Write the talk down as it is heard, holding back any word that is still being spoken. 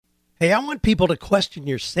Hey, I want people to question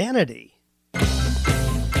your sanity.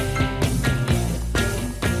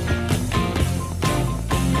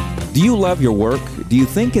 Do you love your work? Do you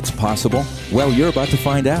think it's possible? Well, you're about to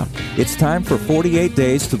find out. It's time for 48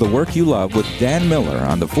 Days to the Work You Love with Dan Miller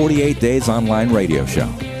on the 48 Days online radio show.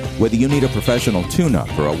 Whether you need a professional tune-up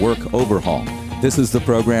or a work overhaul, this is the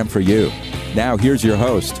program for you. Now, here's your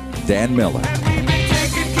host, Dan Miller.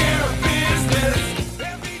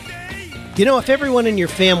 You know, if everyone in your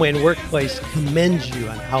family and workplace commends you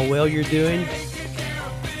on how well you're doing,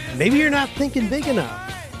 maybe you're not thinking big enough.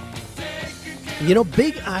 You know,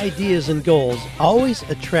 big ideas and goals always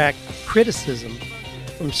attract criticism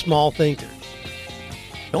from small thinkers.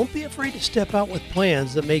 Don't be afraid to step out with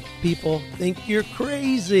plans that make people think you're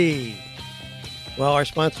crazy. Well, our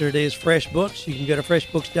sponsor today is FreshBooks. You can go to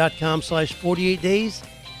freshbooks.com/48 days.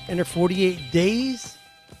 Enter 48 days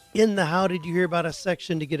in the How Did You Hear About Us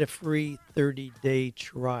section to get a free 30-day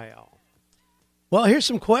trial. Well, here's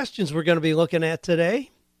some questions we're going to be looking at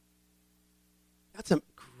today. Got some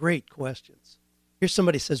great questions. Here's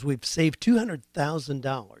somebody says, we've saved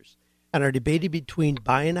 $200,000 and are debating between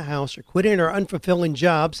buying a house or quitting our unfulfilling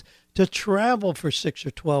jobs to travel for 6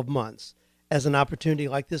 or 12 months, as an opportunity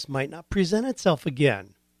like this might not present itself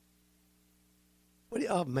again.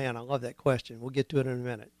 Oh, man, I love that question. We'll get to it in a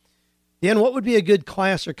minute. Dan, what would be a good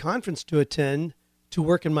class or conference to attend to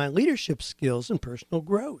work in my leadership skills and personal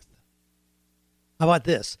growth? How about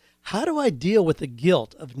this? How do I deal with the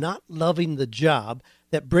guilt of not loving the job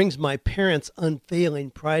that brings my parents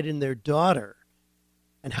unfailing pride in their daughter?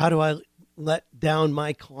 And how do I let down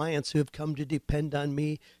my clients who have come to depend on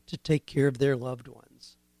me to take care of their loved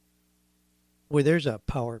ones? Boy, there's a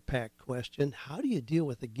power-packed question. How do you deal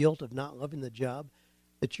with the guilt of not loving the job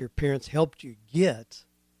that your parents helped you get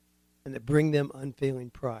and that bring them unfailing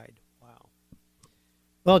pride? Wow.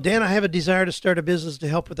 Well, Dan, I have a desire to start a business to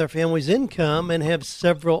help with our family's income and have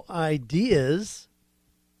several ideas.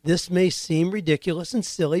 This may seem ridiculous and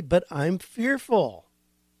silly, but I'm fearful.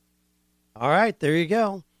 All right, there you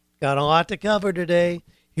go. Got a lot to cover today.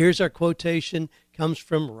 Here's our quotation. Comes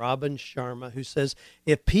from Robin Sharma, who says,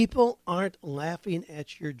 if people aren't laughing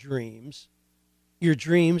at your dreams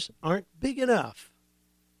aren't big enough.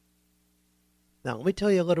 Now, let me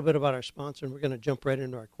tell you a little bit about our sponsor, and we're going to jump right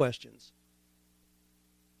into our questions.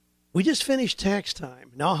 We just finished tax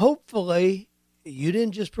time. Now, hopefully, you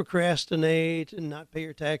didn't just procrastinate and not pay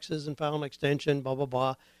your taxes and file an extension, blah, blah,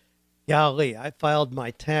 blah. Golly, I filed my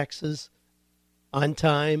taxes on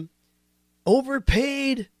time.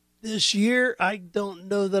 Overpaid this year. I don't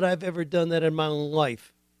know that I've ever done that in my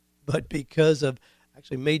life, but because of,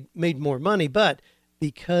 actually made more money, but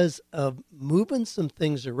because of moving some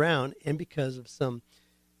things around and because of some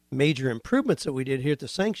major improvements that we did here at the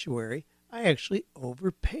sanctuary, I actually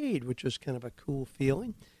overpaid, which was kind of a cool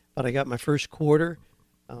feeling. But I got my first quarter,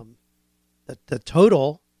 the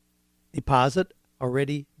total deposit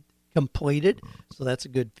already completed, so that's a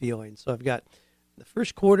good feeling. So I've got the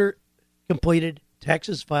first quarter completed,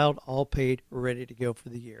 taxes filed, all paid, ready to go for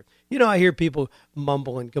the year. You know, I hear people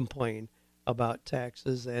mumble and complain about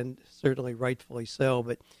taxes, and certainly rightfully so.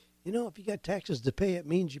 But, you know, if you got taxes to pay, it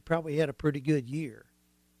means you probably had a pretty good year.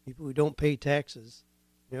 People who don't pay taxes,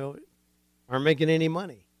 you know, aren't making any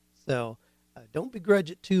money. So don't begrudge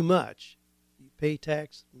it too much. You pay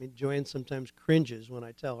tax. I mean, Joanne sometimes cringes when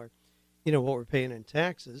I tell her, you know, what we're paying in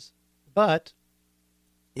taxes. But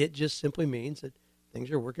it just simply means that things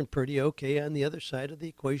are working pretty okay on the other side of the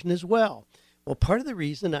equation as well. Well, part of the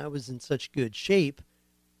reason I was in such good shape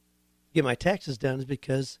to get my taxes down is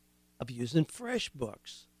because of using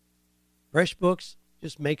FreshBooks. FreshBooks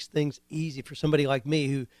just makes things easy for somebody like me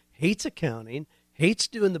who hates accounting, hates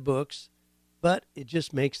doing the books, but it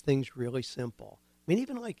just makes things really simple. I mean,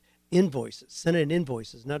 even like invoices, sending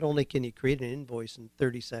invoices. Not only can you create an invoice in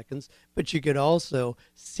 30 seconds, but you could also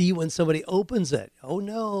see when somebody opens it. Oh,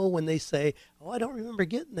 no, when they say, oh, I don't remember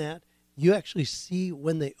getting that. You actually see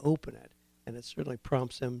when they open it, and it certainly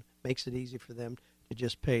prompts them, makes it easy for them to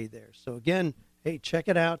just pay there. So, again, hey, check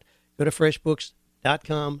it out. Go to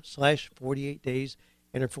freshbooks.com/48 days.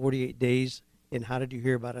 Enter 48 days in How Did You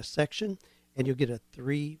Hear About Us section, and you'll get a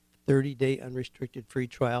 30-day unrestricted free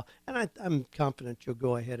trial. And I'm confident you'll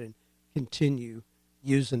go ahead and continue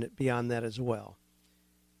using it beyond that as well.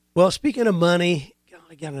 Well, speaking of money,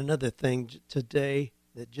 I got another thing today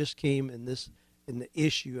that just came in the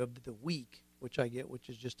issue of the week, which I get, which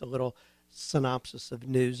is just a little synopsis of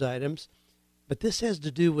news items. But this has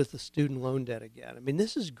to do with the student loan debt again. I mean,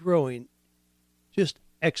 this is growing just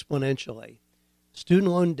exponentially.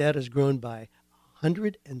 Student loan debt has grown by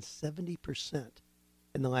 170%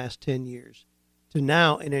 in the last 10 years. to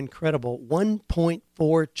now an incredible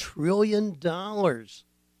 $1.4 trillion. I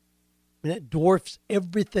mean, that dwarfs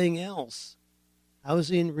everything else.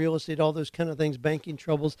 Housing, real estate, all those kind of things, banking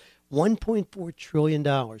troubles, $1.4 trillion.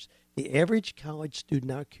 The average college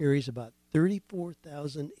student now carries about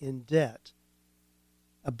 $34,000 in debt,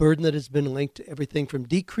 a burden that has been linked to everything from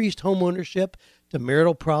decreased home ownership to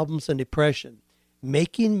marital problems and depression.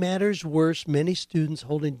 Making matters worse, many students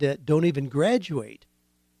holding debt don't even graduate,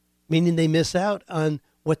 meaning they miss out on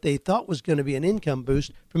what they thought was going to be an income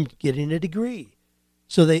boost from getting a degree.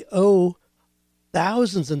 So they owe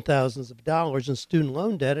thousands and thousands of dollars in student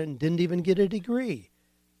loan debt and didn't even get a degree.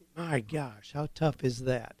 My gosh, how tough is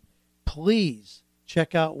that? Please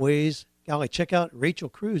check out check out Rachel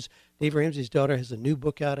Cruz. Dave Ramsey's daughter has a new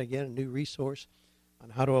book out again, a new resource on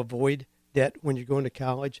how to avoid debt when you're going to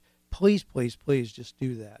college. Please, please, please just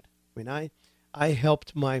do that. I mean, I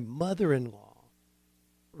helped my mother-in-law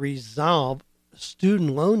resolve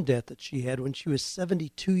student loan debt that she had when she was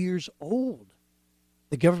 72 years old.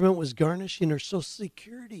 The government was garnishing her Social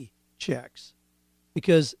Security checks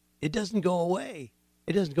because it doesn't go away.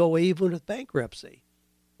 It doesn't go away even with bankruptcy.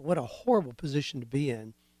 What a horrible position to be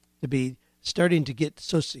in, to be starting to get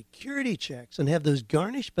Social Security checks and have those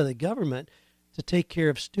garnished by the government to take care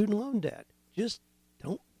of student loan debt. Just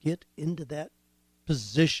don't get into that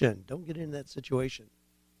position. Don't get into that situation.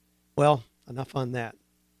 Well, enough on that.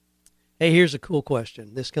 Hey, here's a cool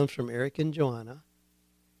question. This comes from Eric and Joanna,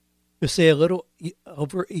 who say a little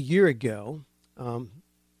over a year ago,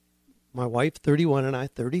 my wife, 31, and I,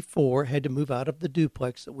 34, had to move out of the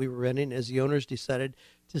duplex that we were renting as the owners decided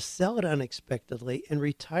to sell it unexpectedly and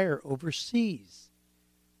retire overseas.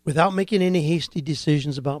 Without making any hasty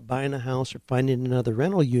decisions about buying a house or finding another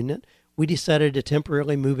rental unit, we decided to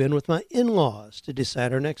temporarily move in with my in-laws to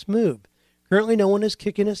decide our next move. Currently, no one is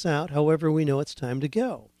kicking us out. However, we know it's time to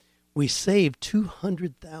go. We saved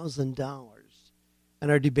 $200,000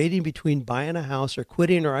 and are debating between buying a house or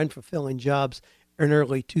quitting our unfulfilling jobs in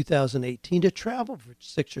early 2018 to travel for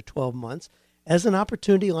 6 or 12 months, as an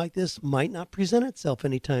opportunity like this might not present itself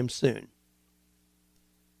anytime soon.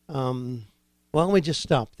 Well, let me just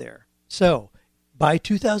stop there. So, by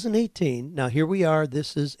 2018, now here we are,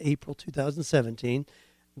 this is April 2017,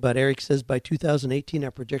 but Eric says by 2018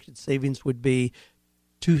 our projected savings would be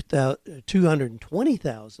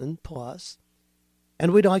 $220,000 plus,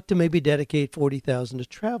 and we'd like to maybe dedicate $40,000 to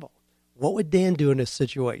travel. What would Dan do in this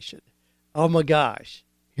situation? Oh my gosh,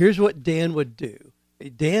 here's what Dan would do.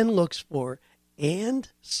 Dan looks for and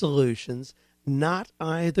solutions, not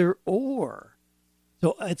either or.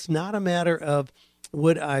 So it's not a matter of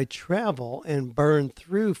would I travel and burn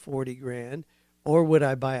through 40 grand, or would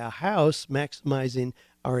I buy a house, maximizing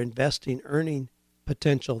our investing earning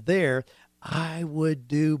potential there? I would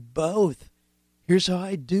do both. Here's how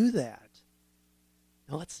I do that.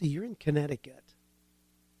 Now, let's see, you're in Connecticut.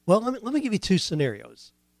 Well, let me give you two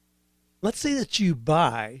scenarios. Let's say that you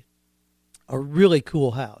buy a really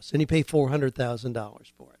cool house and you pay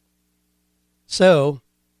 $400,000 for it. So,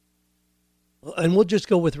 and we'll just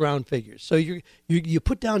go with round figures. So you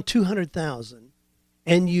put down $200,000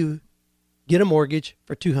 and you get a mortgage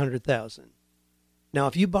for $200,000. Now,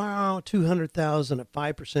 if you borrow $200,000 at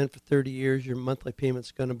 5% for 30 years, your monthly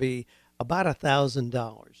payment's going to be about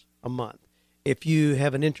 $1,000 a month. If you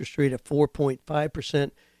have an interest rate of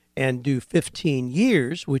 4.5% and do 15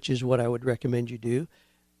 years, which is what I would recommend you do,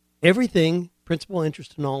 everything, principal,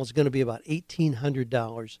 interest, and all, is going to be about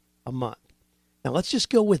 $1,800 a month. Now, let's just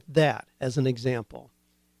go with that as an example.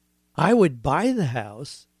 I would buy the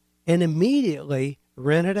house and immediately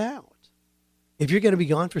rent it out. If you're going to be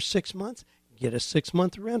gone for 6 months, get a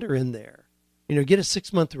 6-month renter in there. Get a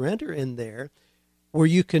 6-month renter in there where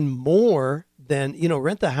you can more than,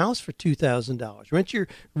 rent the house for $2,000. Rent your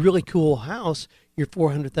really cool house, your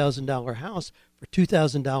 $400,000 house, for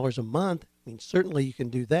 $2,000 a month. I mean, certainly you can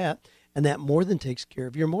do that, and that more than takes care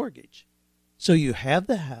of your mortgage. So you have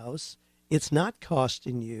the house, it's not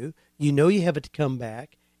costing you, you have it to come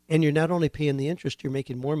back, and you're not only paying the interest, you're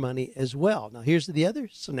making more money as well. Now, here's the other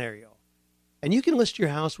scenario. And you can list your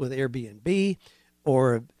house with Airbnb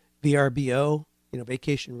or VRBO,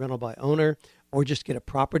 vacation rental by owner, or just get a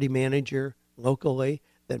property manager locally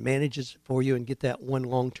that manages it for you and get that one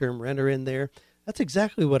long-term renter in there. That's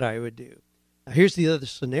exactly what I would do. Now, here's the other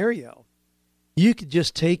scenario. You could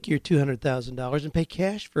just take your $200,000 and pay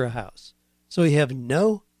cash for a house. So you have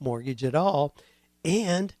no mortgage at all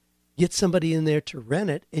and get somebody in there to rent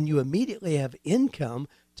it, and you immediately have income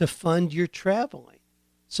to fund your traveling.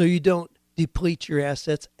 So you don't deplete your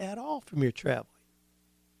assets at all from your traveling.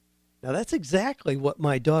 Now, that's exactly what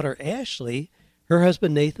my daughter Ashley, her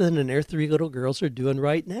husband Nathan, and their 3 little girls are doing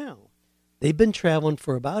right now. They've been traveling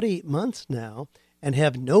for about 8 months now and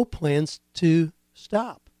have no plans to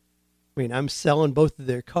stop. I mean, I'm selling both of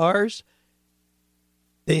their cars.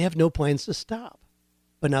 They have no plans to stop.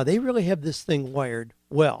 But now they really have this thing wired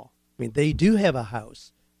well. I mean, they do have a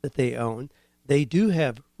house that they own. They do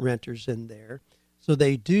have renters in there. So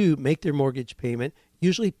they do make their mortgage payment,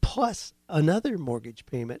 usually plus another mortgage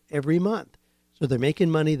payment every month. So they're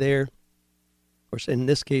making money there. Of course, in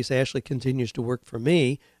this case, Ashley continues to work for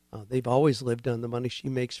me. They've always lived on the money she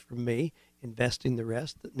makes from me, investing the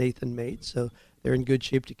rest that Nathan made. So they're in good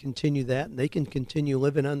shape to continue that, and they can continue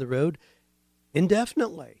living on the road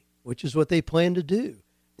indefinitely, which is what they plan to do.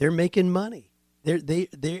 They're making money.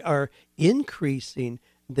 They are increasing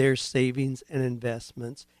their savings and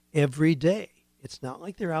investments every day. It's not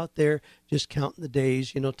like they're out there just counting the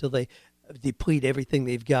days, till they deplete everything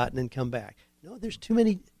they've got and then come back. No, there's too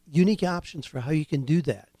many unique options for how you can do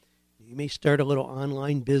that. You may start a little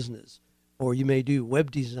online business, or you may do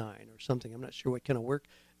web design or something. I'm not sure what kind of work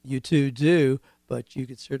you two do, but you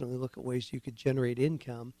could certainly look at ways you could generate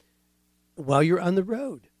income while you're on the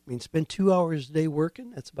road. I mean, spend 2 hours a day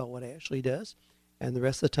working. That's about what Ashley does. And the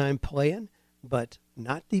rest of the time playing, but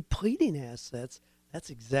not depleting assets. That's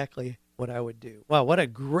exactly what I would do. Wow, what a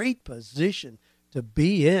great position to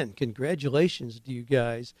be in. Congratulations to you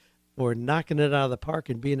guys for knocking it out of the park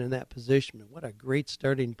and being in that position. What a great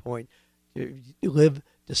starting point to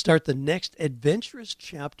start the next adventurous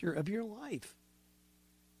chapter of your life.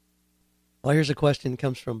 Well, here's a question that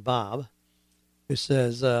comes from Bob, who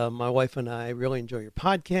says, my wife and I really enjoy your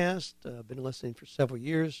podcast. I've been listening for several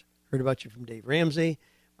years. Heard about you from Dave Ramsey.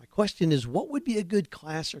 My question is, what would be a good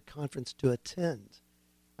class or conference to attend?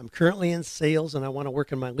 I'm currently in sales, and I want to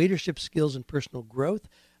work on my leadership skills and personal growth.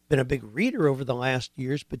 Been a big reader over the last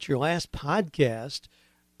years, but your last podcast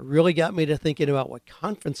really got me to thinking about what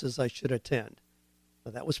conferences I should attend.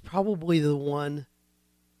 Now, that was probably the one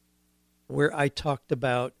where I talked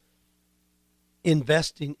about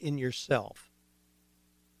investing in yourself.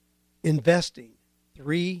 Investing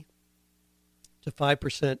 3 to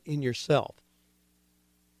 5% in yourself.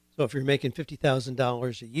 So if you're making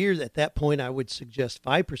 $50,000 a year, at that point, I would suggest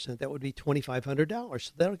 5%. That would be $2,500.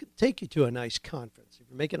 So that'll take you to a nice conference. If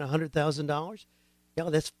you're making $100,000,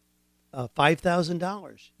 that's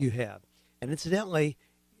 $5,000 you have. And incidentally,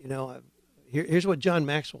 here's what John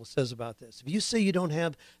Maxwell says about this. If you say you don't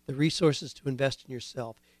have the resources to invest in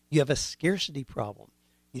yourself, you have a scarcity problem.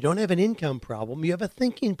 You don't have an income problem. You have a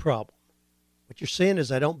thinking problem. What you're saying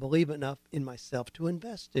is, I don't believe enough in myself to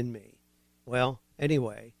invest in me. Well,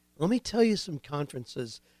 anyway, let me tell you some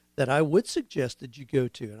conferences that I would suggest that you go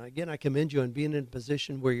to. And again, I commend you on being in a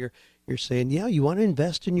position where you're saying, yeah, you want to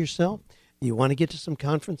invest in yourself. You want to get to some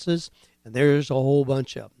conferences, and there's a whole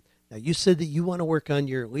bunch of them. Now, you said that you want to work on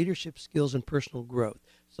your leadership skills and personal growth.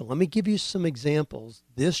 So let me give you some examples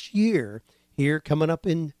this year here coming up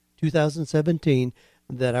in 2017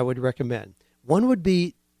 that I would recommend. One would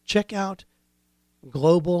be check out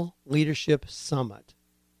Global Leadership Summit.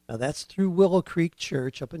 Now, that's through Willow Creek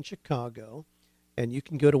Church up in Chicago, and you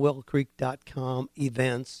can go to willowcreek.com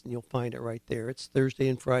events, and you'll find it right there. It's Thursday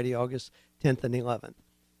and Friday, August 10th and 11th.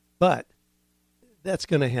 But that's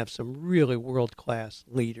going to have some really world-class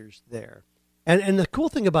leaders there. And the cool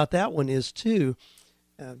thing about that one is, too,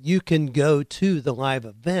 you can go to the live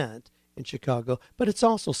event in Chicago, but it's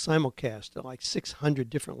also simulcast at like 600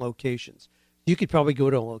 different locations. You could probably go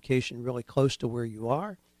to a location really close to where you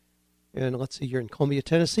are. And let's see, you're in Columbia,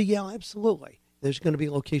 Tennessee. Yeah, absolutely. There's going to be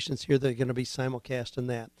locations here that are going to be simulcast in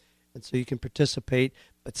that. And so you can participate,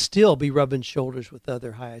 but still be rubbing shoulders with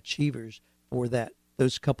other high achievers for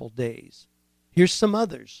those couple days. Here's some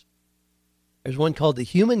others. There's one called the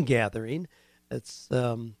Human Gathering. It's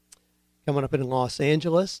coming up in Los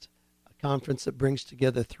Angeles, a conference that brings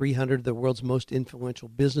together 300 of the world's most influential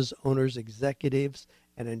business owners, executives,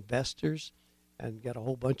 and investors, and got a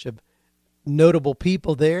whole bunch of notable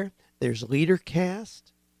people there. There's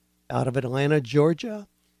LeaderCast out of Atlanta, Georgia.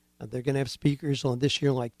 They're going to have speakers on this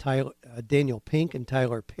year like Daniel Pink and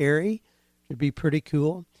Tyler Perry. Should be pretty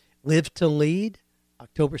cool. Live to Lead,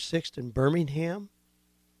 October 6th in Birmingham.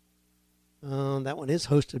 That one is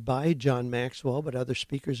hosted by John Maxwell, but other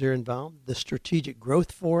speakers are involved. The Strategic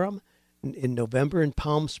Growth Forum in November in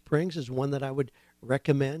Palm Springs is one that I would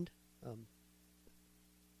recommend.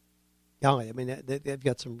 They've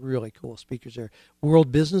got some really cool speakers there.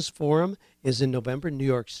 World Business Forum is in November in New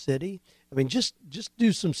York City. I mean, just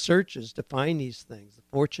do some searches to find these things. The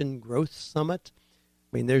Fortune Growth Summit.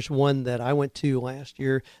 I mean, there's one that I went to last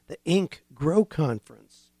year, the Inc. Grow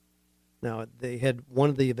Conference. Now, they had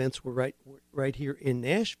one of the events were right here in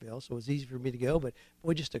Nashville, so it was easy for me to go. But,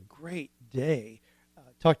 boy, just a great day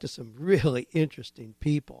talked to some really interesting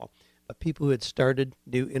people, people who had started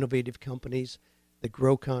new innovative companies. The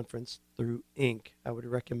Grow Conference through Inc. I would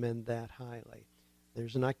recommend that highly.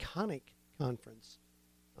 There's an iconic conference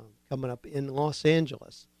coming up in Los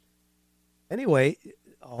Angeles. Anyway,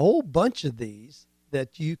 a whole bunch of these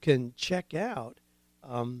that you can check out.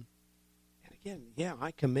 And again, yeah,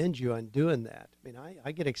 I commend you on doing that. I mean,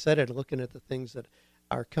 I get excited looking at the things that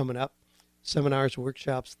are coming up, seminars,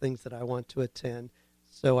 workshops, things that I want to attend,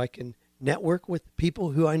 so I can network with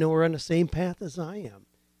people who I know are on the same path as I am.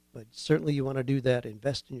 But certainly you want to do that.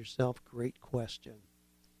 Invest in yourself. Great question.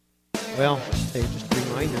 Well, hey, just a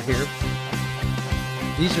reminder here.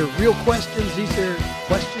 These are real questions. These are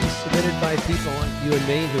questions submitted by people like you and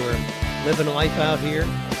me who are living life out here,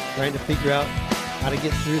 trying to figure out how to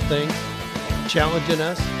get through things, challenging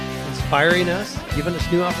us, inspiring us, giving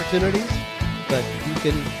us new opportunities. But you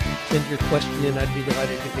can send your question in. I'd be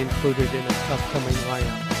delighted to include it in an upcoming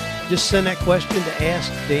lineup. Just send that question to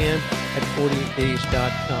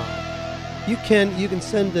askdan@48days.com. You can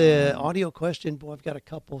send an audio question. Boy, I've got a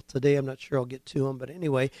couple today. I'm not sure I'll get to them. But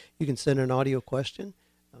anyway, you can send an audio question.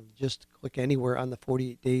 Just click anywhere on the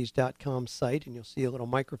 48days.com site, and you'll see a little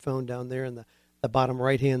microphone down there in the bottom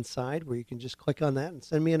right-hand side where you can just click on that and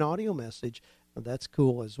send me an audio message. That's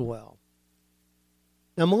cool as well.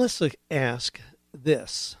 Now, Melissa asked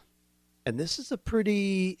this, and this is a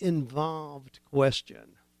pretty involved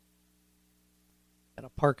question. Got to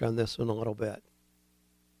park on this one a little bit.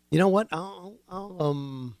 You know what?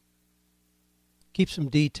 I'll keep some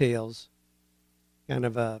details kind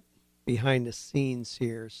of behind the scenes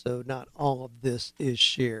here, so not all of this is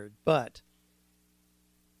shared. But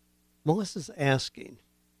Melissa's asking,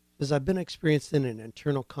 because I've been experiencing an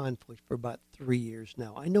internal conflict for about 3 years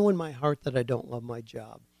now. I know in my heart that I don't love my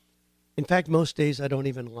job. In fact, most days I don't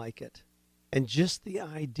even like it. And just the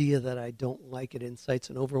idea that I don't like it incites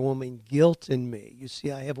an overwhelming guilt in me. You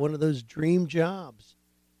see, I have one of those dream jobs.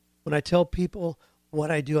 When I tell people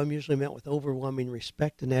what I do, I'm usually met with overwhelming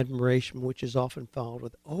respect and admiration, which is often followed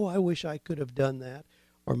with, oh, I wish I could have done that.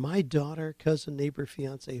 Or my daughter, cousin, neighbor,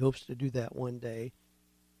 fiance hopes to do that one day.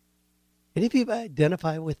 And if you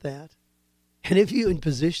identify with that, and if you're in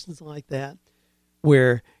positions like that,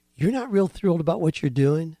 where you're not real thrilled about what you're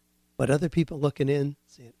doing, but other people looking in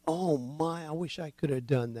saying, oh my, I wish I could have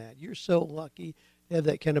done that. You're so lucky to have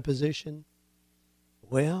that kind of position.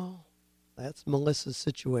 Well, that's Melissa's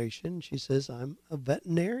situation. She says, I'm a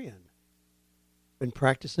veterinarian. Been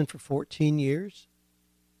practicing for 14 years.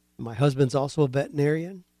 My husband's also a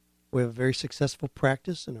veterinarian. We have a very successful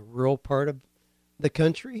practice in a rural part of the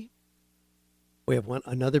country. We have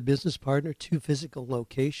another business partner, 2 physical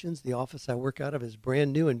locations. The office I work out of is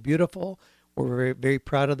brand new and beautiful. We're very, very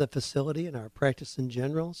proud of the facility and our practice in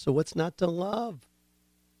general. So what's not to love?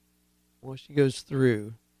 Well, she goes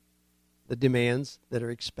through the demands that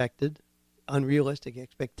are expected, unrealistic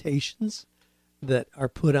expectations that are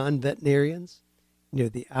put on veterinarians,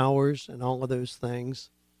 the hours and all of those things.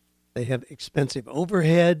 They have expensive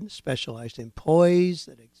overhead, specialized employees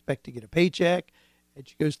that expect to get a paycheck. And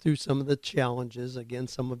she goes through some of the challenges. Again,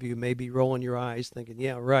 some of you may be rolling your eyes thinking,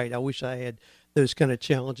 yeah, right, I wish I had those kind of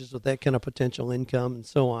challenges with that kind of potential income and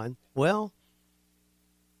so on. Well,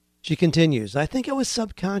 she continues, I think I was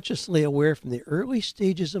subconsciously aware from the early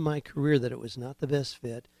stages of my career that it was not the best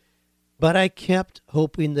fit, but I kept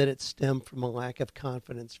hoping that it stemmed from a lack of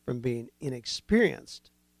confidence from being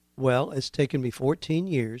inexperienced. Well, it's taken me 14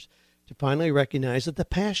 years to finally recognize that the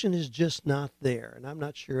passion is just not there, and I'm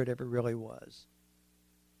not sure it ever really was.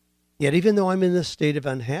 Yet even though I'm in this state of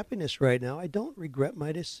unhappiness right now, I don't regret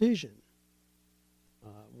my decision.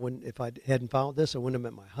 If I hadn't followed this, I wouldn't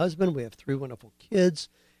have met my husband. We have 3 wonderful kids.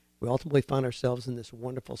 We ultimately found ourselves in this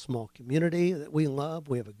wonderful small community that we love.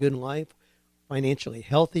 We have a good life, financially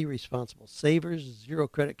healthy, responsible savers, 0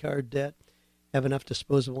 credit card debt, have enough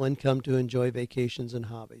disposable income to enjoy vacations and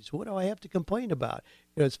hobbies. What do I have to complain about?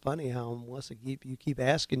 It's funny how, Melissa, you keep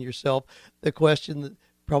asking yourself the question that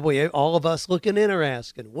probably all of us looking in are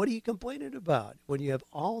asking. What are you complaining about when you have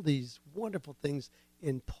all these wonderful things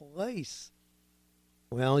in place?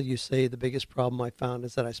 Well, you say the biggest problem I found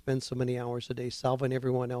is that I spend so many hours a day solving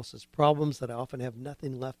everyone else's problems that I often have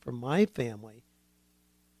nothing left for my family.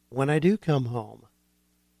 When I do come home,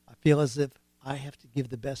 I feel as if I have to give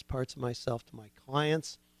the best parts of myself to my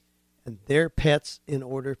clients and their pets in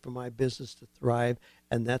order for my business to thrive,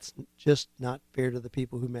 and that's just not fair to the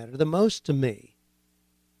people who matter the most to me.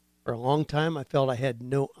 For a long time, I felt I had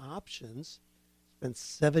no options. Spent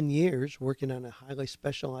 7 years working on a highly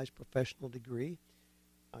specialized professional degree.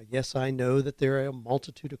 Yes, I know that there are a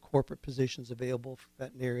multitude of corporate positions available for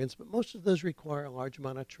veterinarians, but most of those require a large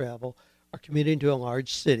amount of travel are commuting to a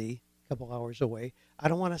large city a couple hours away. I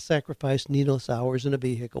don't want to sacrifice needless hours in a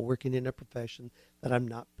vehicle working in a profession that I'm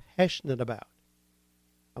not passionate about.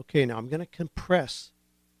 Okay, now I'm going to compress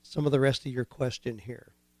some of the rest of your question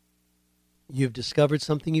here. You've discovered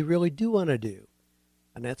something you really do want to do,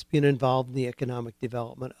 and that's being involved in the economic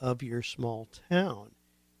development of your small town.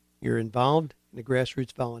 You're involved in a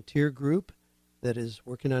grassroots volunteer group that is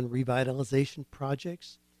working on revitalization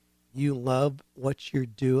projects. You love what you're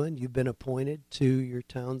doing. You've been appointed to your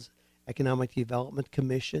town's Economic Development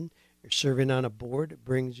Commission. You're serving on a board. It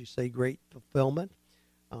brings you, say, great fulfillment.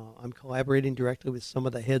 I'm collaborating directly with some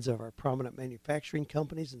of the heads of our prominent manufacturing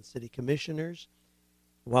companies and city commissioners.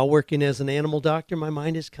 While working as an animal doctor, my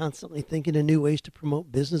mind is constantly thinking of new ways to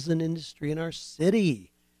promote business and industry in our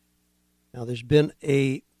city. Now, there's been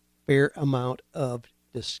a fair amount of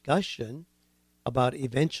discussion about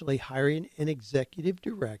eventually hiring an executive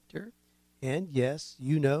director. And yes,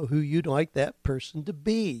 you know who you'd like that person to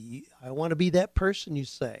be. I want to be that person, you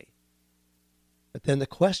say. But then the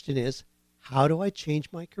question is, how do I change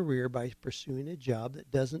my career by pursuing a job that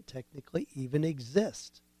doesn't technically even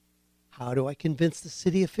exist? How do I convince the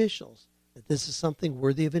city officials that this is something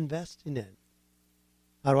worthy of investing in?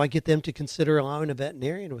 How do I get them to consider allowing a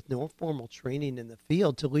veterinarian with no formal training in the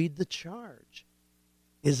field to lead the charge?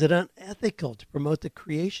 Is it unethical to promote the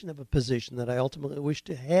creation of a position that I ultimately wish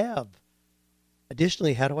to have?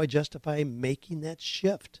 Additionally, how do I justify making that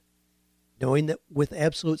shift, knowing that with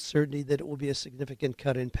absolute certainty that it will be a significant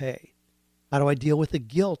cut in pay? How do I deal with the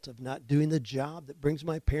guilt of not doing the job that brings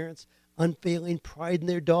my parents unfailing pride in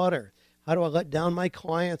their daughter? How do I let down my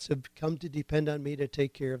clients who have come to depend on me to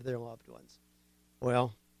take care of their loved ones?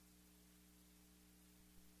 Well,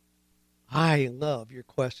 I love your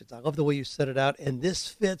questions. I love the way you set it out, and this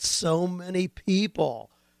fits so many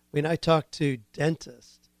people. I mean, I talk to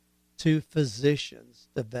dentists, to physicians,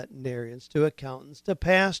 to veterinarians, to accountants, to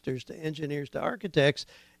pastors, to engineers, to architects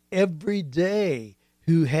every day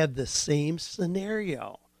who have the same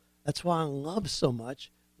scenario. That's why I love so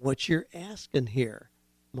much what you're asking here,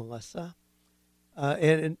 Melissa.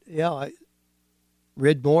 I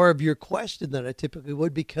read more of your question than I typically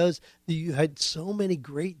would because you had so many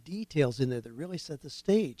great details in there that really set the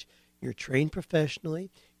stage. You're trained professionally.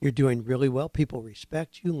 You're doing really well. People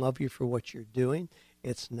respect you, love you for what you're doing.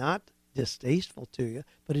 It's not distasteful to you,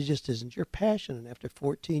 but it just isn't your passion. And after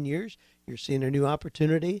 14 years, you're seeing a new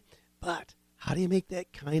opportunity. But how do you make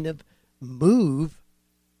that kind of move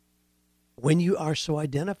when you are so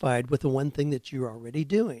identified with the one thing that you're already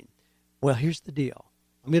doing? Well, here's the deal.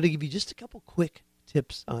 I'm going to give you just a couple quick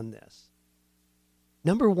tips on this.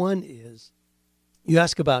 Number one is you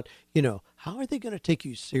ask about, how are they going to take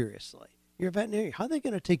you seriously? You're a veterinarian. How are they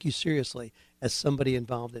going to take you seriously as somebody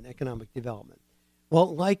involved in economic development?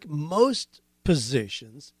 Well, like most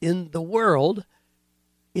positions in the world,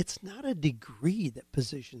 it's not a degree that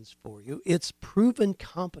positions for you. It's proven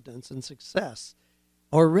competence and success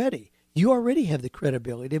already. You already have the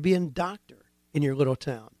credibility to be a doctor in your little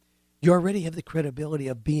town. You already have the credibility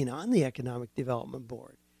of being on the Economic Development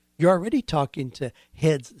Board. You're already talking to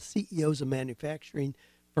heads, CEOs of manufacturing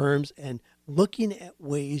firms, and looking at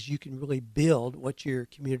ways you can really build what your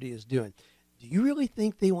community is doing. Do you really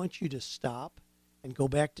think they want you to stop and go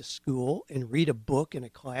back to school and read a book in a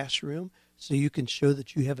classroom so you can show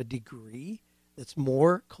that you have a degree that's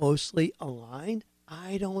more closely aligned?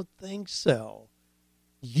 I don't think so.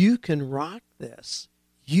 You can rock this.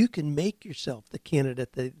 You can make yourself the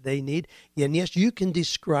candidate that they need. And yes, you can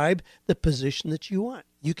describe the position that you want.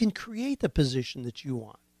 You can create the position that you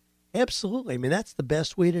want. Absolutely. I mean, that's the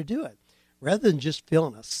best way to do it. Rather than just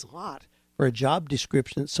filling a slot for a job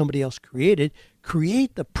description that somebody else created,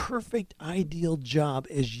 create the perfect ideal job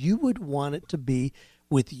as you would want it to be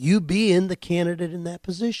with you being the candidate in that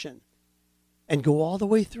position. And go all the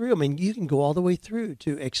way through. I mean, you can go all the way through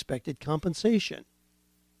to expected compensation.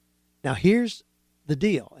 Now, here's the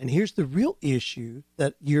deal, and here's the real issue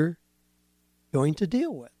that you're going to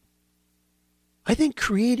deal with. I think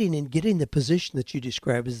creating and getting the position that you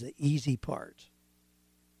describe is the easy part.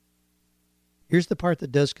 Here's the part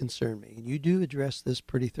that does concern me, and you do address this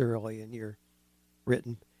pretty thoroughly in your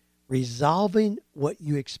written. Resolving what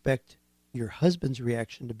you expect your husband's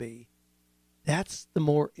reaction to be, that's the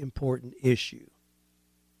more important issue.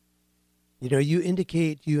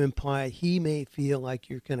 You imply he may feel like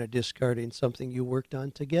you're kind of discarding something you worked on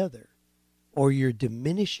together, or you're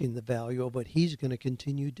diminishing the value of what he's going to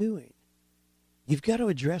continue doing. You've got to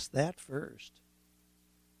address that first.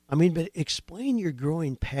 But explain your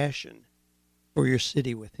growing passion for your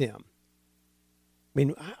city with him.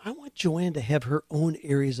 I want Joanne to have her own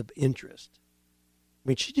areas of interest.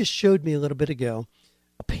 She just showed me a little bit ago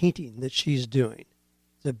a painting that she's doing.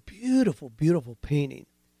 It's a beautiful, beautiful painting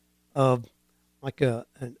of like a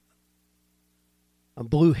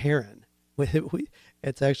blue heron.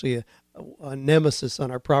 It's actually a nemesis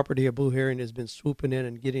on our property. A blue heron has been swooping in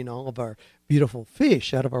and getting all of our beautiful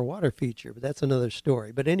fish out of our water feature, but that's another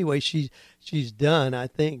story. But anyway, she's done, I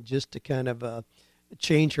think, just to kind of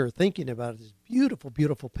change her thinking about this beautiful,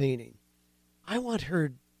 beautiful painting. I want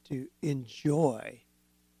her to enjoy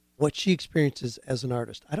what she experiences as an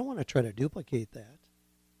artist. I don't want to try to duplicate that.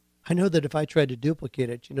 I know that if I tried to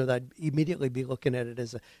duplicate it, that I'd immediately be looking at it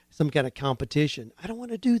as some kind of competition. I don't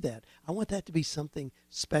want to do that. I want that to be something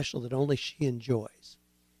special that only she enjoys.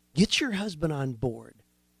 Get your husband on board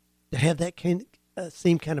to have that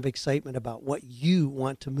same kind of excitement about what you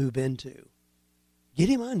want to move into. Get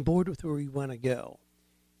him on board with where you want to go.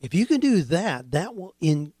 If you can do that, that will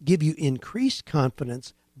give you increased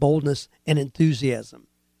confidence, boldness, and enthusiasm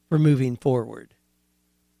for moving forward.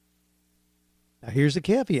 Now, here's the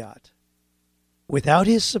caveat. Without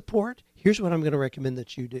his support, here's what I'm going to recommend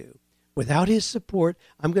that you do. Without his support,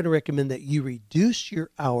 I'm going to recommend that you reduce your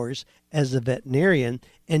hours as a veterinarian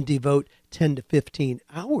and devote 10 to 15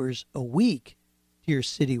 hours a week to your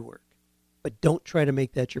city work. But don't try to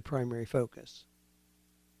make that your primary focus.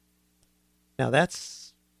 Now,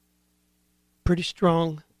 that's pretty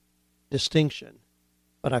strong distinction,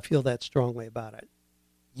 but I feel that strongly about it.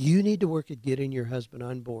 You need to work at getting your husband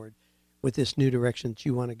on board with this new direction that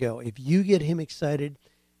you want to go. If you get him excited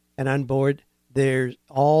and on board, there's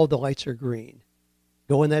all the lights are green.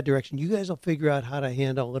 Go in that direction. You guys will figure out how to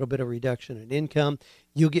handle a little bit of reduction in income.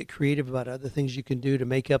 You'll get creative about other things you can do to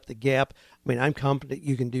make up the gap. I mean, I'm confident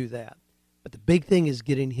you can do that. But the big thing is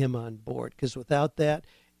getting him on board, because without that,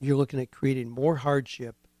 you're looking at creating more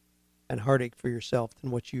hardship and heartache for yourself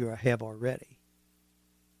than what you have already.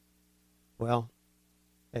 Well,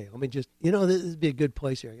 hey, let me just, this would be a good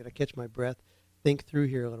place here. I got to catch my breath, think through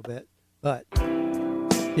here a little bit. But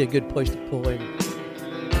be a good place to pull in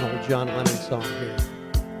an old John Lennon song here,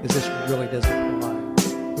 because this really doesn't apply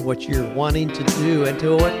to what you're wanting to do and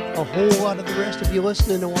to what a whole lot of the rest of you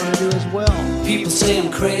listening to want to do as well. People say I'm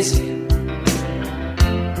crazy,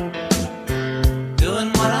 doing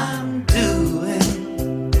what I'm doing.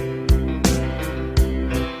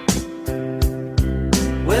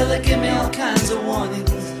 Well, they give me all kinds of warnings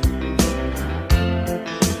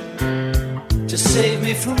to save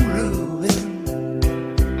me from ruin.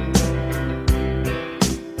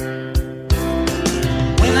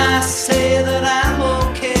 When I say that I'm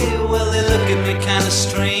okay, well, they look at me kind of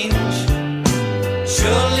strange.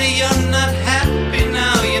 Surely you're not happy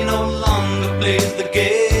now, you no longer play the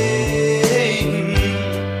game.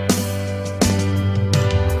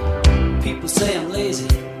 People say I'm lazy.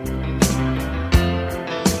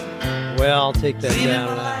 Well, I'll take that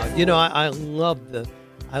down now. I love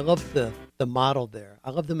the model there. I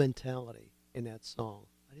love the mentality in that song.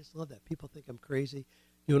 I just love that. People think I'm crazy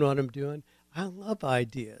doing what I'm doing. I love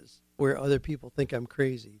ideas where other people think I'm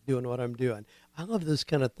crazy doing what I'm doing. I love those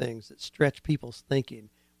kind of things that stretch people's thinking,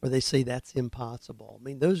 where they say that's impossible. I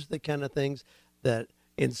mean, those are the kind of things that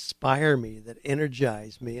inspire me, that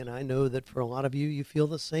energize me, and I know that for a lot of you, you feel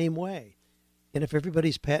the same way. And if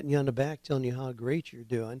everybody's patting you on the back, telling you how great you're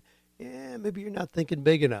doing, maybe you're not thinking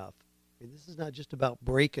big enough. I mean, this is not just about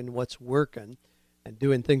breaking what's working and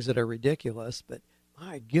doing things that are ridiculous, but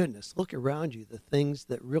my goodness, look around you. The things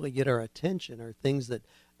that really get our attention are things that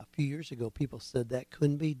a few years ago people said that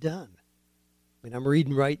couldn't be done. I mean, I'm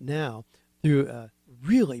reading right now through a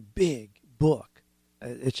really big book.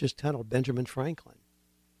 It's just titled Benjamin Franklin.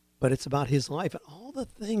 But it's about his life and all the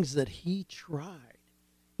things that he tried.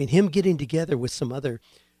 I mean, him getting together with some other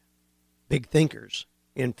big thinkers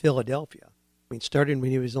in Philadelphia. I mean, starting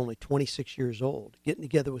when he was only 26 years old, getting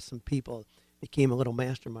together with some people, became a little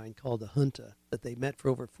mastermind called the Junta that they met for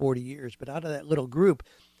over 40 years. But out of that little group,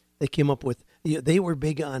 they came up with, they were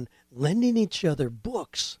big on lending each other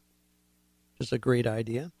books, which is a great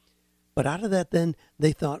idea. But out of that, then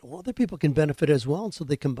they thought, well, other people can benefit as well. And so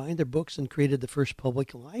they combined their books and created the first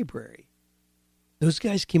public library. Those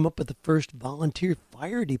guys came up with the first volunteer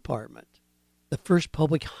fire department, the first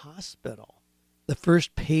public hospital, the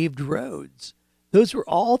first paved roads. Those were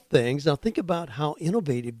all things. Now think about how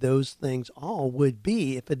innovative those things all would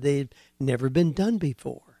be if they'd never been done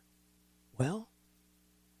before. Well,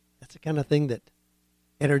 that's the kind of thing that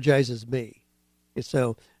energizes me. And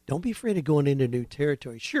so don't be afraid of going into new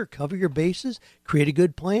territory. Sure, cover your bases, create a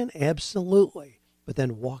good plan, absolutely. But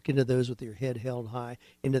then walk into those with your head held high,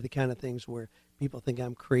 into the kind of things where people think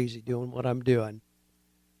I'm crazy doing what I'm doing.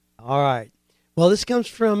 All right. Well, this comes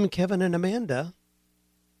from Kevin and Amanda.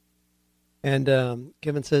 And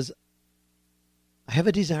Kevin says, I have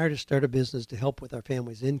a desire to start a business to help with our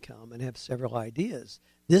family's income and have several ideas.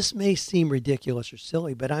 This may seem ridiculous or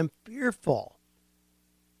silly, but I'm fearful.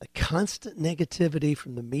 The constant negativity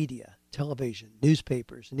from the media, television,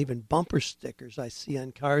 newspapers, and even bumper stickers I see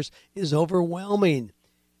on cars is overwhelming.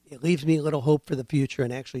 It leaves me little hope for the future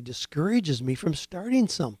and actually discourages me from starting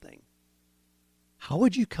something. How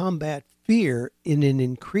would you combat fear in an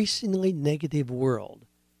increasingly negative world?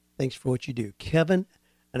 Thanks for what you do. Kevin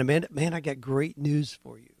and Amanda, man, I got great news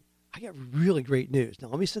for you. I got really great news. Now,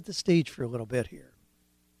 let me set the stage for a little bit here.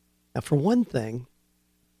 Now, for one thing,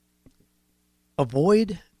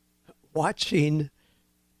 avoid watching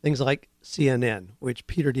things like CNN, which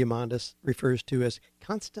Peter Diamandis refers to as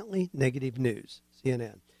constantly negative news,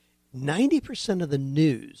 CNN. 90% of the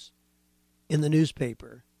news in the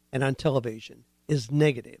newspaper and on television is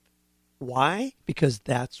negative. Why? Because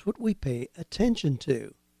that's what we pay attention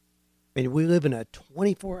to. I mean, we live in a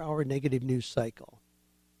 24-hour negative news cycle.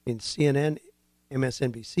 In CNN,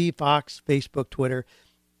 MSNBC, Fox, Facebook, Twitter,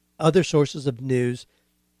 other sources of news,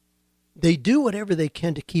 they do whatever they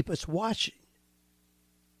can to keep us watching.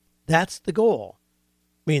 That's the goal.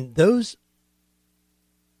 I mean, those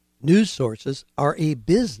news sources are a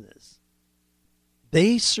business.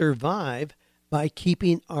 They survive by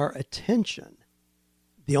keeping our attention.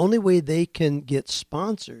 The only way they can get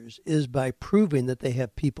sponsors is by proving that they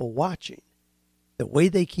have people watching. The way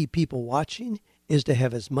they keep people watching is to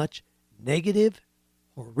have as much negative,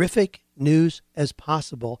 horrific news as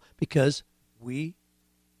possible because we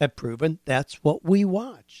have proven that's what we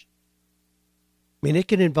watch. I mean, it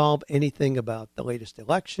can involve anything about the latest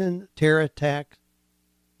election, terror attack,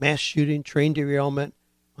 mass shooting, train derailment.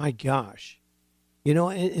 My gosh. You know,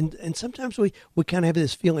 and sometimes we kind of have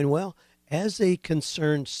this feeling, well, as a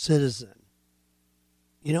concerned citizen,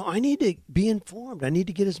 you know, I need to be informed. I need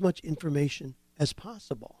to get as much information as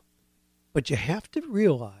possible. But you have to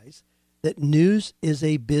realize that news is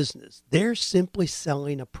a business. They're simply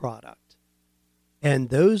selling a product. And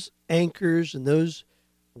those anchors and those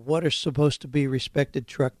what are supposed to be respected,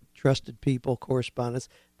 trusted people, correspondents,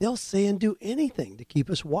 they'll say and do anything to keep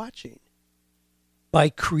us watching. By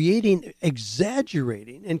creating,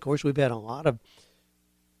 exaggerating, and of course we've had a lot of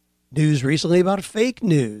news recently about fake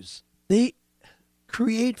news. They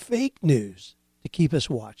create fake news to keep us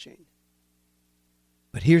watching.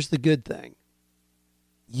 But here's the good thing.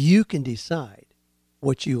 You can decide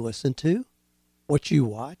what you listen to, what you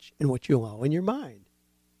watch, and what you allow in your mind.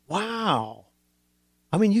 Wow.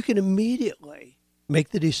 I mean, you can immediately make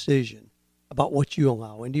the decision about what you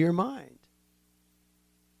allow into your mind.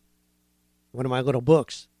 One of my little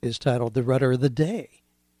books is titled The Rudder of the Day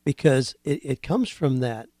because it comes from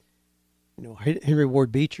that. You know, Henry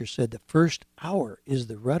Ward Beecher said the first hour is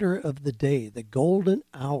the rudder of the day, the golden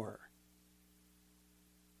hour.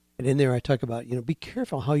 And in there I talk about, you know, be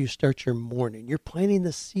careful how you start your morning. You're planting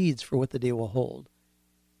the seeds for what the day will hold.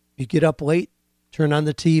 You get up late, turn on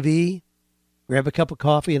the TV, grab a cup of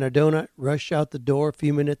coffee and a donut, rush out the door,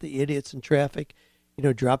 fuming at the idiots in traffic, you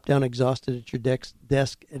know, drop down exhausted at your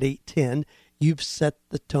desk at 8:10. You've set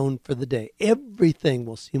the tone for the day. Everything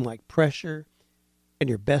will seem like pressure, and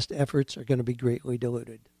your best efforts are going to be greatly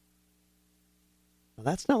diluted. Now,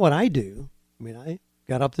 that's not what I do. I mean, I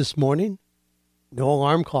got up this morning, no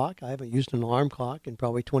alarm clock. I haven't used an alarm clock in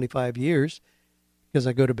probably 25 years because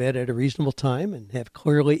I go to bed at a reasonable time and have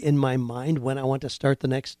clearly in my mind when I want to start the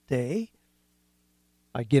next day.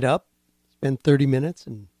 I get up, spend 30 minutes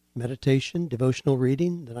in meditation, devotional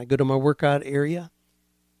reading. Then I go to my workout area.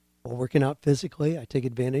 While working out physically, I take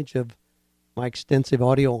advantage of my extensive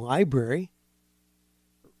audio library,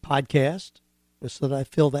 podcast, so that I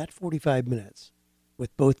fill that 45 minutes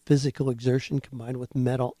with both physical exertion combined with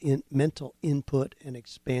mental input and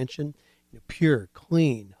expansion, you know, pure,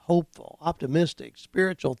 clean, hopeful, optimistic,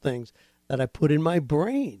 spiritual things that I put in my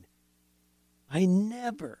brain. I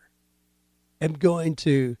never am going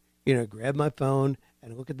to, you know, grab my phone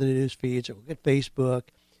and look at the news feeds or look at Facebook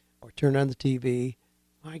or turn on the TV.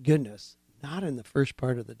 My goodness, not in the first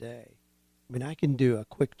part of the day. I mean, I can do a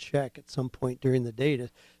quick check at some point during the day to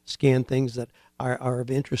scan things that are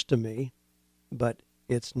of interest to me, but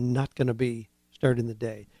it's not going to be starting the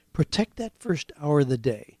day. Protect that first hour of the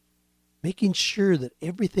day, making sure that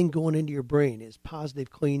everything going into your brain is positive,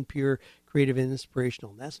 clean, pure, creative, and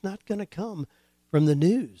inspirational. That's not going to come from the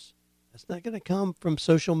news. That's not going to come from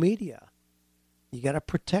social media. You got to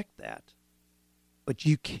protect that. But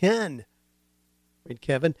you can. I mean,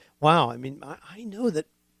 Kevin, wow. I mean, I know that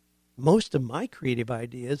most of my creative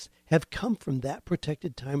ideas have come from that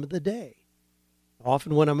protected time of the day,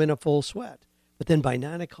 often when I'm in a full sweat. But then by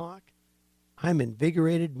 9 o'clock, I'm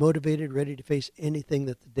invigorated, motivated, ready to face anything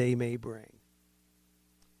that the day may bring.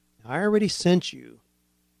 I already sent you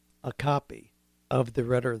a copy of the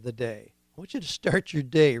Rudder of the Day. I want you to start your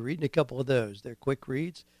day reading a couple of those. They're quick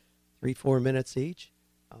reads, 3-4 minutes each.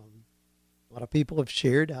 A lot of people have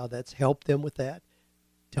shared how that's helped them with that.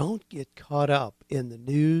 Don't get caught up in the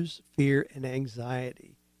news, fear, and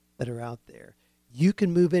anxiety that are out there. You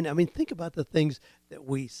can move in. I mean, think about the things that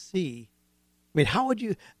we see. I mean, how would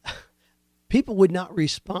you, people would not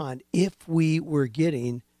respond if we were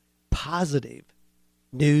getting positive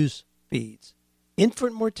news feeds.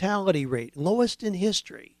 Infant mortality rate, lowest in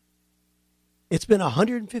history. It's been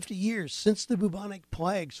 150 years since the bubonic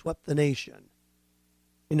plague swept the nation.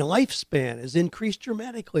 And the lifespan has increased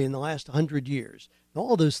dramatically in the last 100 years. And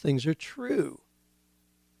all those things are true.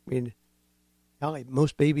 I mean,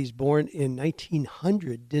 most babies born in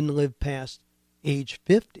 1900 didn't live past age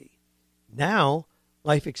 50. Now,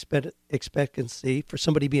 life expectancy for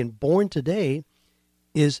somebody being born today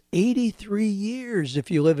is 83 years if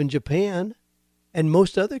you live in Japan. And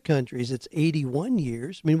most other countries, it's 81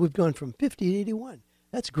 years. I mean, we've gone from 50 to 81.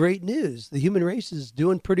 That's great news. The human race is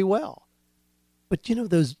doing pretty well. But, you know,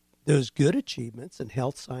 those good achievements in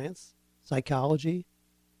health science, psychology,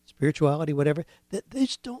 spirituality, whatever, that they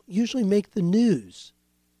just don't usually make the news.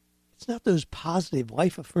 It's not those positive,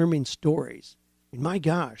 life-affirming stories. I mean, my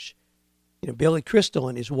gosh, you know, Billy Crystal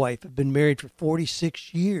and his wife have been married for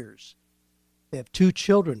 46 years. They have 2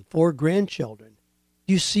 children, 4 grandchildren.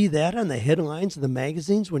 Do you see that on the headlines of the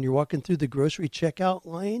magazines when you're walking through the grocery checkout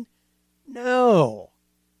line? No.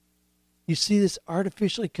 You see this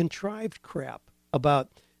artificially contrived crap about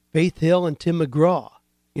Faith Hill and Tim McGraw,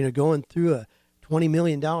 you know, going through a $20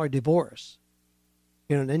 million divorce.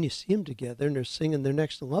 You know, and then you see them together and they're singing their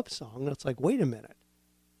next love song. And it's like, wait a minute.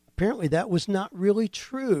 Apparently that was not really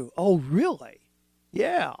true. Oh, really?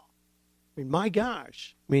 Yeah. I mean, my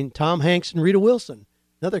gosh. I mean, Tom Hanks and Rita Wilson,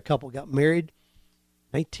 another couple, got married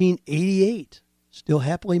 1988. Still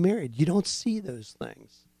happily married. You don't see those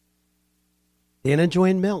things. Dan and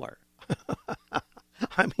Joanne Miller.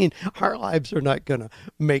 I mean, our lives are not going to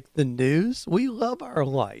make the news. We love our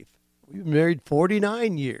life. We've been married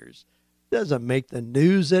 49 years. Doesn't make the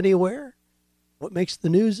news anywhere. What makes the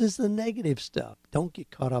news is the negative stuff. Don't get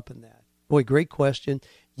caught up in that. Boy, great question.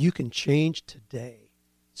 You can change today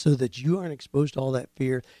so that you aren't exposed to all that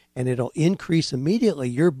fear, and it'll increase immediately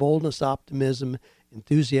your boldness, optimism,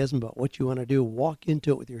 enthusiasm about what you want to do. Walk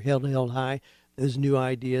into it with your head held high. Those new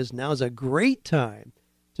ideas. Now is a great time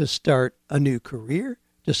to start a new career,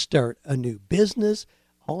 to start a new business,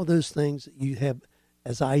 all those things that you have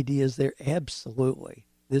as ideas there. Absolutely.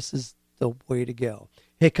 This is the way to go.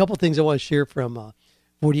 Hey, a couple things I want to share from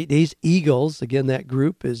 48 Days Eagles. Again, that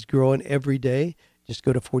group is growing every day. Just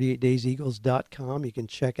go to 48dayseagles.com. You can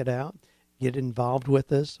check it out. Get involved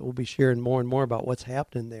with us. We'll be sharing more and more about what's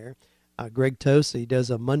happening there. Greg Tosi does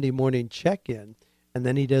a Monday morning check-in. And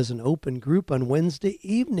then he does an open group on Wednesday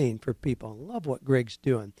evening for people. I love what Greg's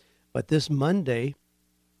doing. But this Monday,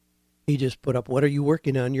 he just put up, what are you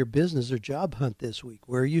working on in your business or job hunt this week?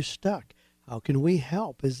 Where are you stuck? How can we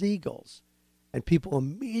help as Eagles? And people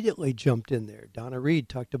immediately jumped in there. Donna Reed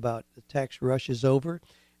talked about the tax rush is over,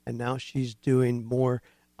 and now she's doing more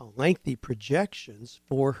lengthy projections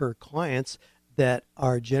for her clients that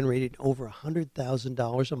are generating over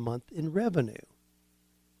 $100,000 a month in revenue.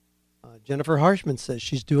 Jennifer Harshman says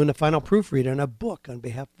she's doing a final proofread on a book on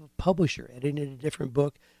behalf of a publisher, editing a different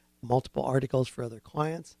book, multiple articles for other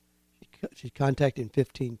clients. She's contacting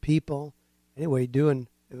 15 people. Anyway, I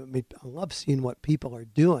love seeing what people are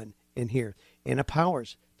doing in here. Anna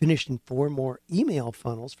Powers finishing 4 more email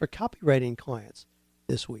funnels for copywriting clients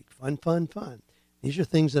this week. Fun. These are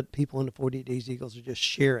things that people in the 48 Days Eagles are just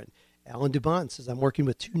sharing. Alan Dubon says, I'm working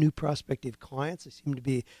with 2 new prospective clients. They seem to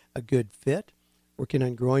be a good fit. Working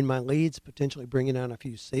on growing my leads, potentially bringing on a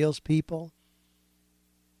few salespeople.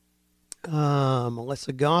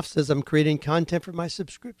 Melissa Goff says, I'm creating content for my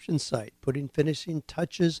subscription site, putting finishing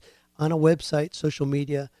touches on a website, social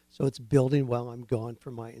media, so it's building while I'm gone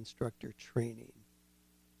for my instructor training.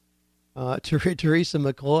 Teresa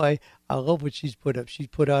McCloy, I love what she's put up. She's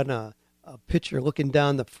put on a picture looking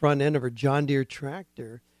down the front end of her John Deere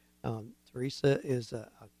tractor. Teresa is a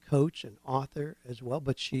coach and author as well,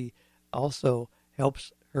 but she also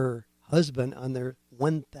helps her husband on their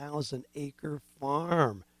 1,000-acre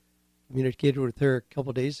farm. Communicated with her a couple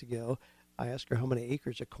of days ago. I asked her how many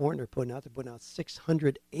acres of corn they're putting out. They're putting out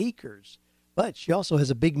 600 acres. But she also has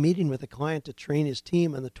a big meeting with a client to train his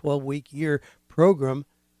team on the 12-week year program.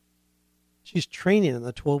 She's training on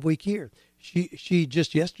the 12-week year. She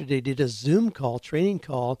just yesterday did a Zoom call, training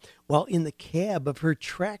call, while in the cab of her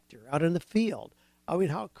tractor out in the field. I mean,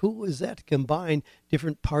 how cool is that to combine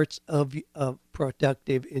different parts of a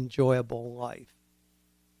productive, enjoyable life?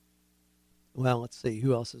 Well, let's see.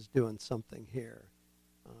 Who else is doing something here?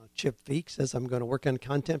 Chip Feek says, I'm going to work on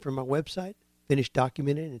content for my website, finish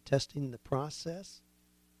documenting and testing the process.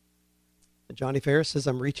 Johnny Ferris says,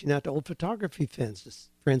 I'm reaching out to old photography friends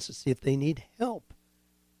to see if they need help.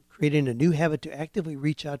 Creating a new habit to actively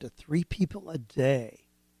reach out to 3 people a day.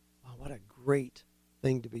 Wow, what a great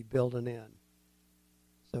thing to be building in.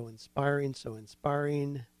 So inspiring, so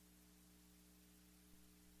inspiring.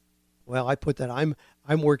 Well, I put that I'm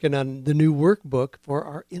working on the new workbook for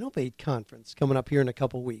our Innovate conference coming up here in a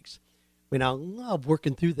couple weeks. I mean, I love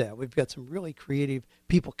working through that. We've got some really creative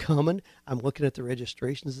people coming. I'm looking at the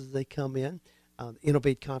registrations as they come in. The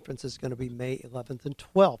Innovate conference is going to be May 11th and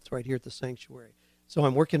 12th right here at the Sanctuary. So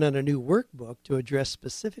I'm working on a new workbook to address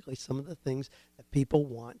specifically some of the things that people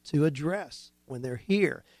want to address when they're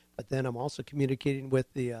here. But then I'm also communicating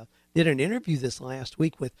with did an interview this last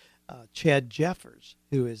week with Chad Jeffers,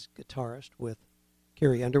 who is guitarist with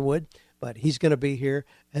Carrie Underwood. But he's going to be here,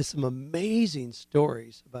 has some amazing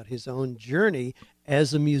stories about his own journey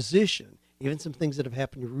as a musician, even some things that have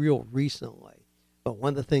happened real recently. But one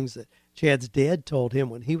of the things that Chad's dad told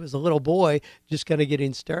him when he was a little boy, just kind of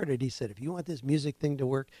getting started, he said, if you want this music thing to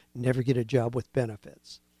work, never get a job with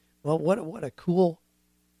benefits. Well, what a cool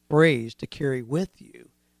phrase to carry with you.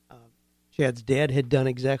 Chad's dad had done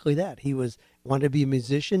exactly that. He wanted to be a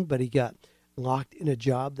musician, but he got locked in a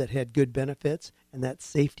job that had good benefits, and that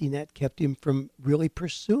safety net kept him from really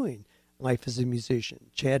pursuing life as a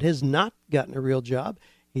musician. Chad has not gotten a real job.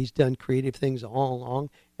 He's done creative things all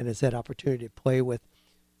along and has had opportunity to play with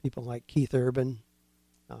people like Keith Urban,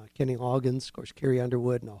 Kenny Loggins, of course, Carrie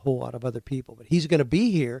Underwood, and a whole lot of other people. But he's going to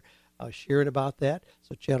be here sharing about that.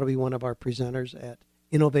 So Chad will be one of our presenters at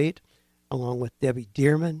Innovate, along with Debbie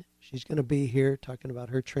Dearman. She's going to be here talking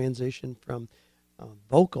about her transition from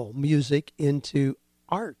vocal music into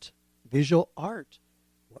art, visual art,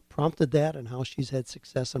 what prompted that and how she's had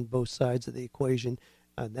success on both sides of the equation.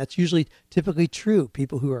 That's typically true.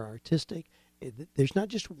 People who are artistic, there's not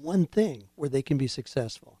just one thing where they can be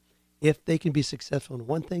successful. If they can be successful in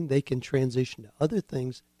one thing, they can transition to other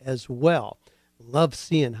things as well. Love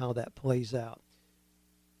seeing how that plays out.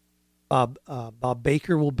 Bob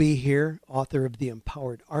Baker will be here, author of The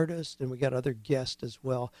Empowered Artist, and we got other guests as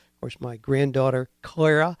well. Of course, my granddaughter,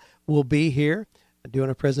 Clara, will be here doing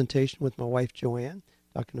a presentation with my wife, Joanne,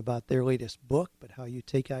 talking about their latest book, but how you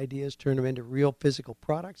take ideas, turn them into real physical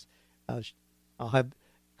products. I'll have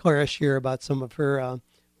Clara share about some of her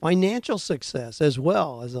financial success as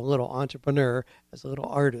well as a little entrepreneur, as a little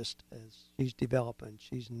artist, as she's developing.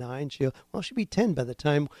 She's 9. She'll be 10 by the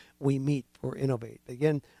time we meet for Innovate.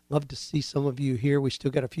 Again, love to see some of you here. We still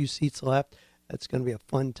got a few seats left. That's going to be a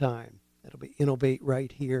fun time. That'll be Innovate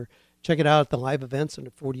right here. Check it out at the live events under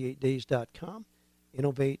 48days.com.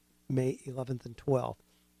 Innovate May 11th and 12th.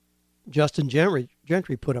 Justin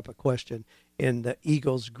Gentry put up a question in the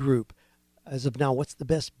Eagles group. As of now, what's the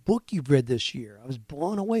best book you've read this year? I was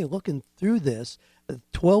blown away looking through this. The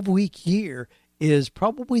 12-week year is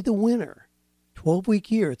probably the winner. 12-week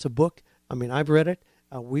year. It's a book. I mean, I've read it.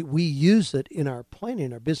 We use it in our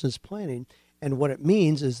planning, our business planning. And what it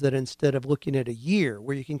means is that instead of looking at a year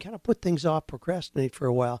where you can kind of put things off, procrastinate for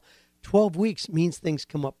a while, 12 weeks means things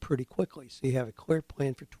come up pretty quickly. So you have a clear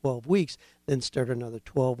plan for 12 weeks, then start another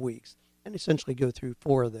 12 weeks. And essentially go through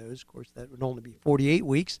 4 of those. Of course, that would only be 48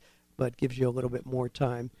 weeks. But gives you a little bit more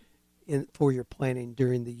time for your planning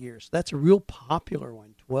during the year. So that's a real popular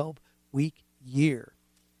one, 12-week year.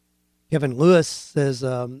 Kevin Lewis says,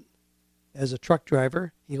 as a truck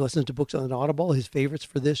driver, he listens to books on Audible. His favorites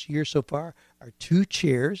for this year so far are 2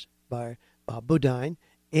 Chairs by Bob Bodine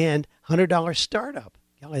and $100 Startup.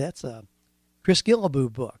 Golly, that's a Chris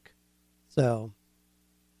Gillaboo book. So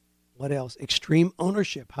what else? Extreme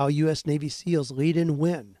Ownership, How U.S. Navy SEALs Lead and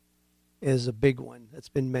Win, is a big one that's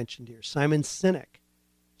been mentioned here. Simon Sinek,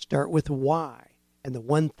 Start With Why, and The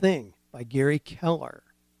One Thing by Gary Keller.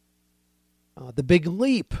 The Big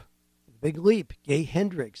Leap, Gay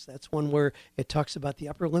Hendricks. That's one where it talks about the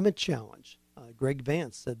upper limit challenge. Greg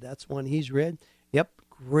Vance said that's one he's read. Yep,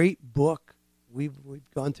 great book. We've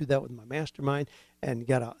gone through that with my mastermind and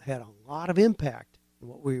had a lot of impact in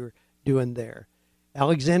what we were doing there.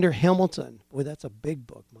 Alexander Hamilton. Boy, that's a big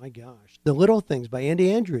book. My gosh. The Little Things by Andy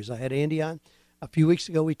Andrews. I had Andy on a few weeks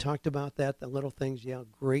ago. We talked about that. The Little Things. Yeah,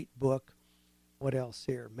 great book. What else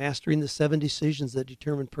here? Mastering the 7 Decisions That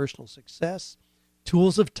Determine Personal Success.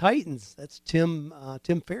 Tools of Titans. That's Tim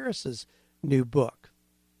Ferriss's new book.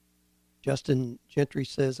 Justin Gentry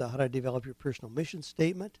says, How to Develop Your Personal Mission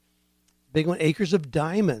Statement. Big one, Acres of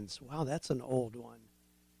Diamonds. Wow, that's an old one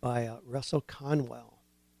by Russell Conwell.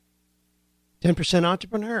 10%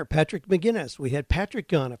 Entrepreneur, Patrick McGinnis. We had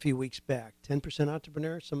Patrick on a few weeks back. 10%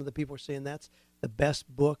 Entrepreneur. Some of the people are saying that's the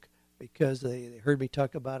best book because they heard me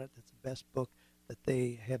talk about it. That's the best book that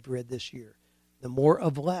they have read this year. The More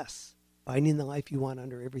of Less, Finding the Life You Want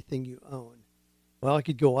Under Everything You Own. Well, I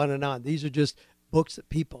could go on and on. These are just books that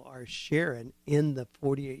people are sharing in the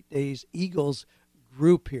 48 Days Eagles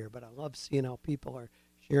group here. But I love seeing how people are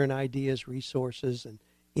sharing ideas, resources, and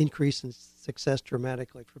increasing success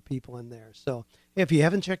dramatically for people in there. So if you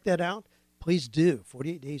haven't checked that out, please do.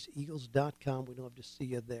 48dayseagles.com. We'd love to see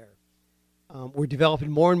you there. We're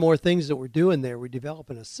developing more and more things that we're doing there. We're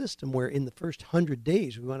developing a system where in the first 100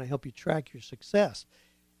 days, we want to help you track your success.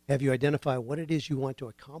 Have you identify what it is you want to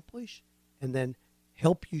accomplish, and then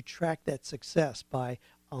help you track that success by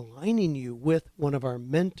aligning you with one of our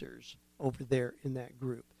mentors over there in that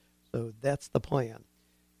group. So that's the plan.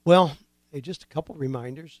 Well, just a couple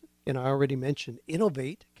reminders, and I already mentioned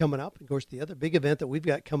Innovate coming up. Of course, the other big event that we've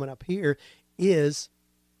got coming up here is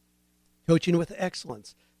Coaching with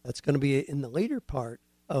Excellence. That's going to be in the later part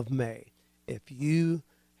of May. If you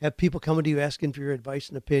have people coming to you asking for your advice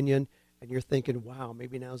and opinion, and you're thinking, wow,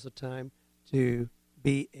 maybe now's the time to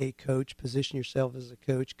be a coach, position yourself as a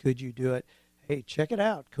coach, could you do it? Hey, check it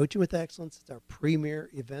out. Coaching with Excellence. It's our premier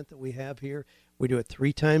event that we have here. We do it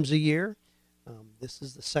 3 times a year. This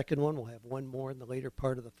is the second one. We'll have one more in the later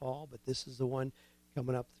part of the fall, but this is the one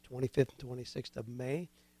coming up the 25th and 26th of May.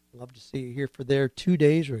 Love to see you here for there. 2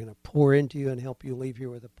 days. We're going to pour into you and help you leave here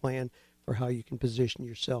with a plan for how you can position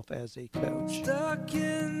yourself as a coach.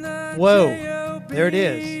 Whoa, there it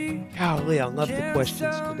is. Golly, I love the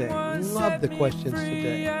questions today. Love the questions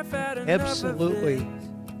today. Absolutely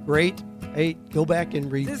great. Hey, go back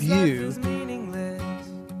and review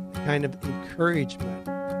the kind of encouragement.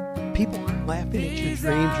 People aren't laughing at your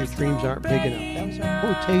dreams aren't big enough. That was a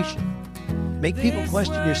quotation. Make people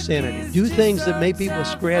question your sanity. Do things that make people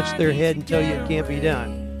scratch their head and tell you it can't be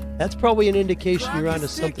done. That's probably an indication you're onto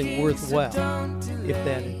something worthwhile, if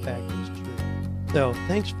that in fact is true. So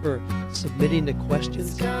thanks for submitting the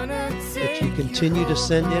questions that you continue to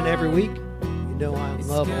send in every week. You know I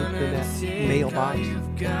love opening that mailbox.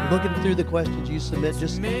 Looking through the questions you submit,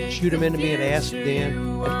 just shoot them into me at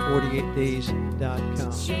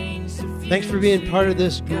askdan@48days.com. Thanks for being part of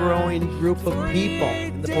this growing group of people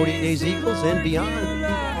in the 48 Days Eagles and beyond.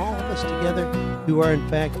 All of us together who are in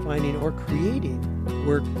fact finding or creating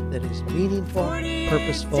work that is meaningful,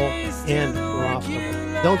 purposeful, and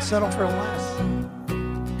profitable. Don't settle for less.